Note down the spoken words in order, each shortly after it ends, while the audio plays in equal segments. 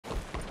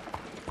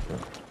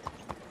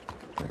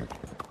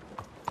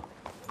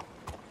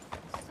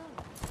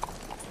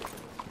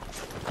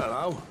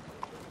Hello?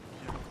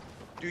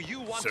 Do you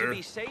want Sir? to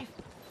be safe?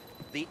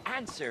 The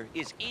answer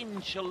is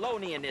in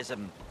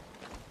Chelonionism.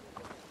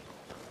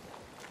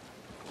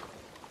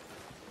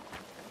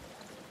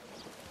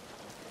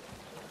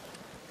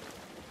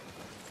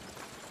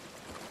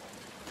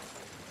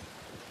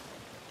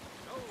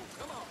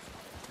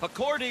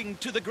 According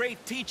to the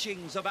great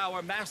teachings of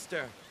our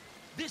master,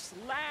 this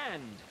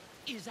land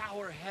is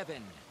our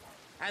heaven,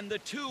 and the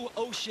two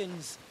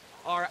oceans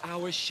are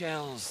our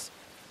shells.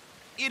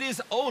 It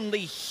is only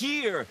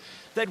here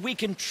that we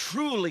can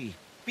truly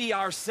be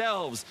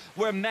ourselves,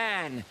 where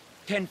man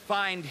can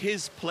find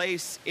his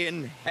place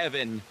in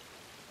heaven.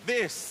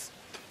 This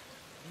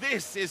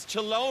is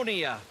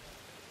Chelonia,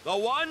 the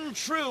one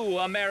true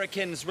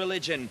American's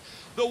religion,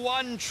 the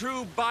one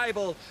true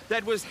Bible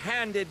that was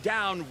handed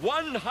down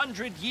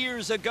 100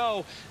 years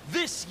ago,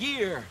 this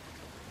year,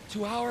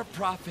 to our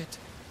prophet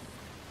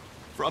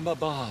from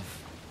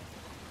above.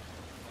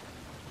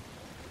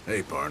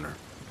 Hey, partner.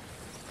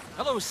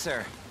 Hello,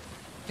 sir.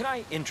 Can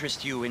I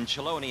interest you in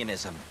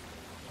Chelonianism?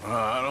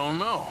 I don't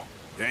know.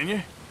 Can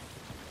you?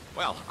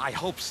 Well, I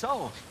hope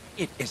so.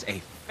 It is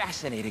a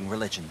fascinating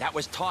religion that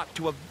was taught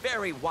to a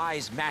very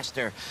wise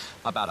master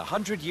about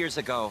 100 years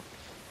ago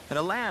in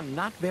a land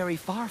not very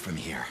far from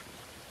here.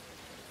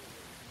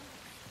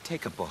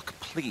 Take a book,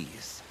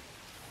 please.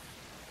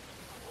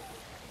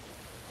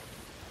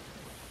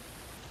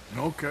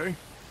 Okay.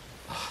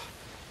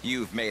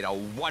 You've made a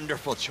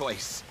wonderful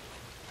choice.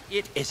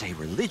 It is a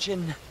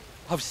religion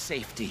of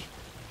safety.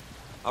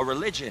 A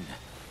religion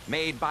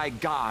made by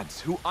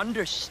gods who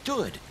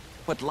understood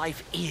what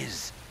life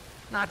is.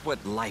 Not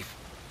what life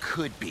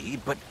could be,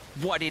 but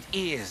what it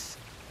is.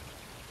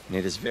 And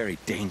it is very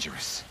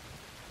dangerous.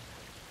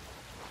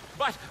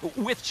 But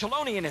with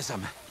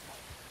Chelonianism,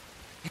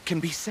 it can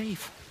be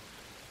safe.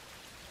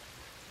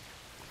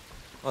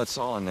 Well, it's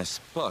all in this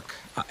book.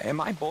 Am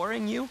I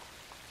boring you?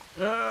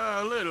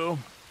 A little.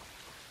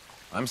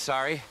 I'm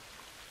sorry.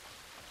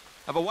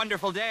 Have a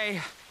wonderful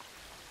day.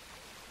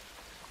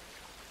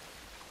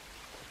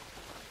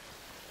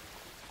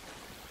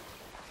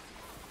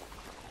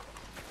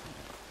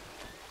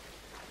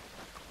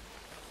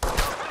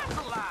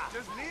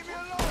 Just leave me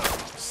alone.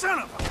 Son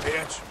of a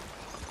bitch.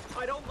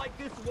 I don't like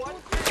this one.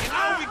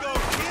 Now we gonna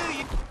kill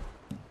you.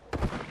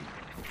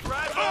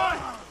 Right, boy?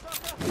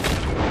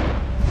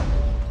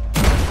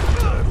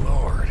 Good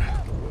Lord.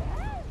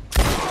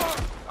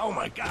 Oh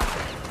my God.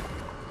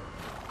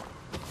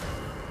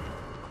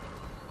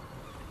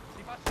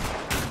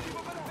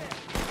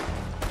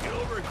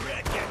 You'll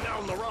regret getting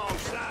on the wrong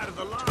side of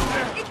the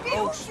line. Ich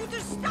will you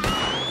to stop!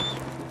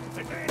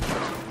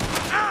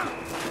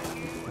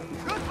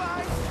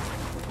 Goodbye.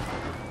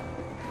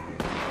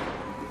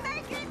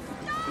 Make it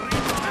stop!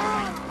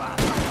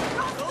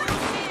 Don't let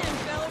him in,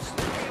 fellas!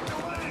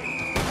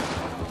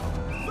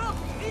 Look,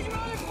 he's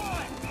running for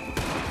it!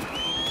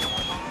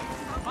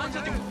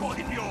 Mangiati un po'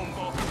 di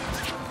piombo.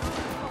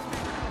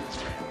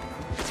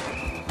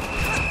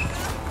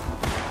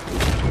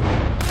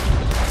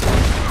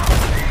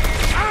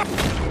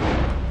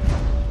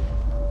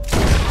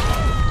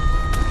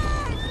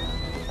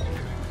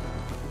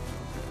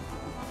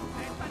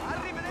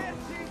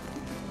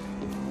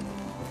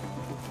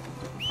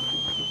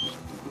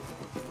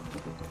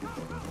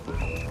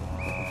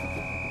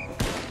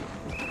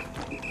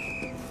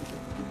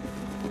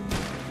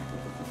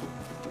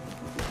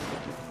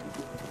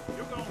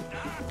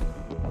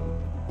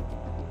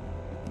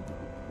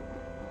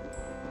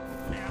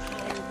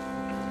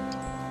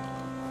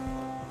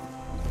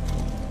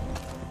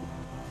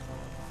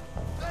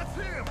 That's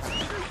him!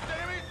 Shoot,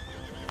 damn it!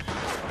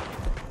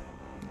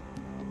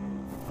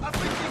 I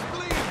think he's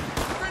bleeding!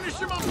 Finish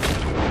him up!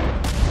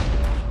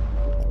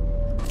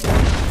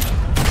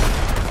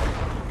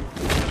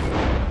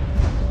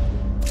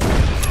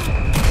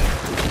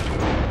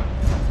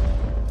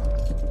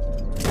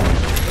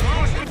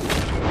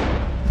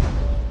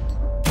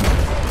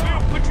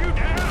 We'll put you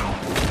down!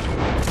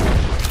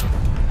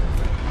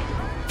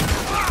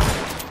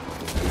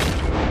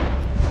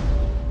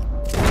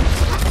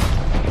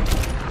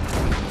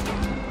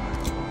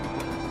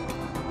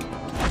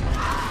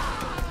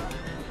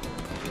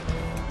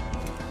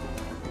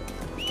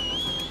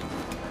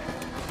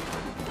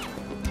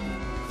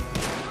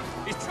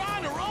 He's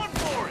trying to run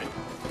for it!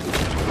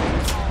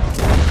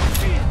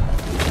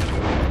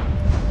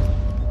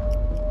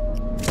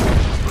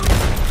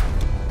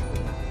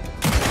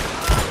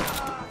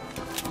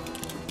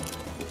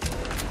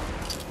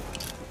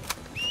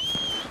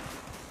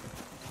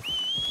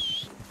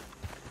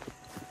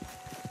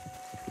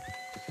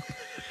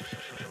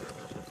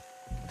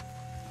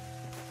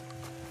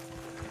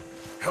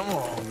 Come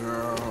on,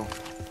 girl.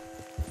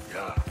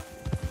 Yeah.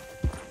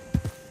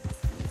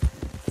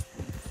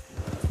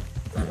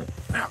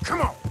 Now,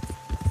 come on!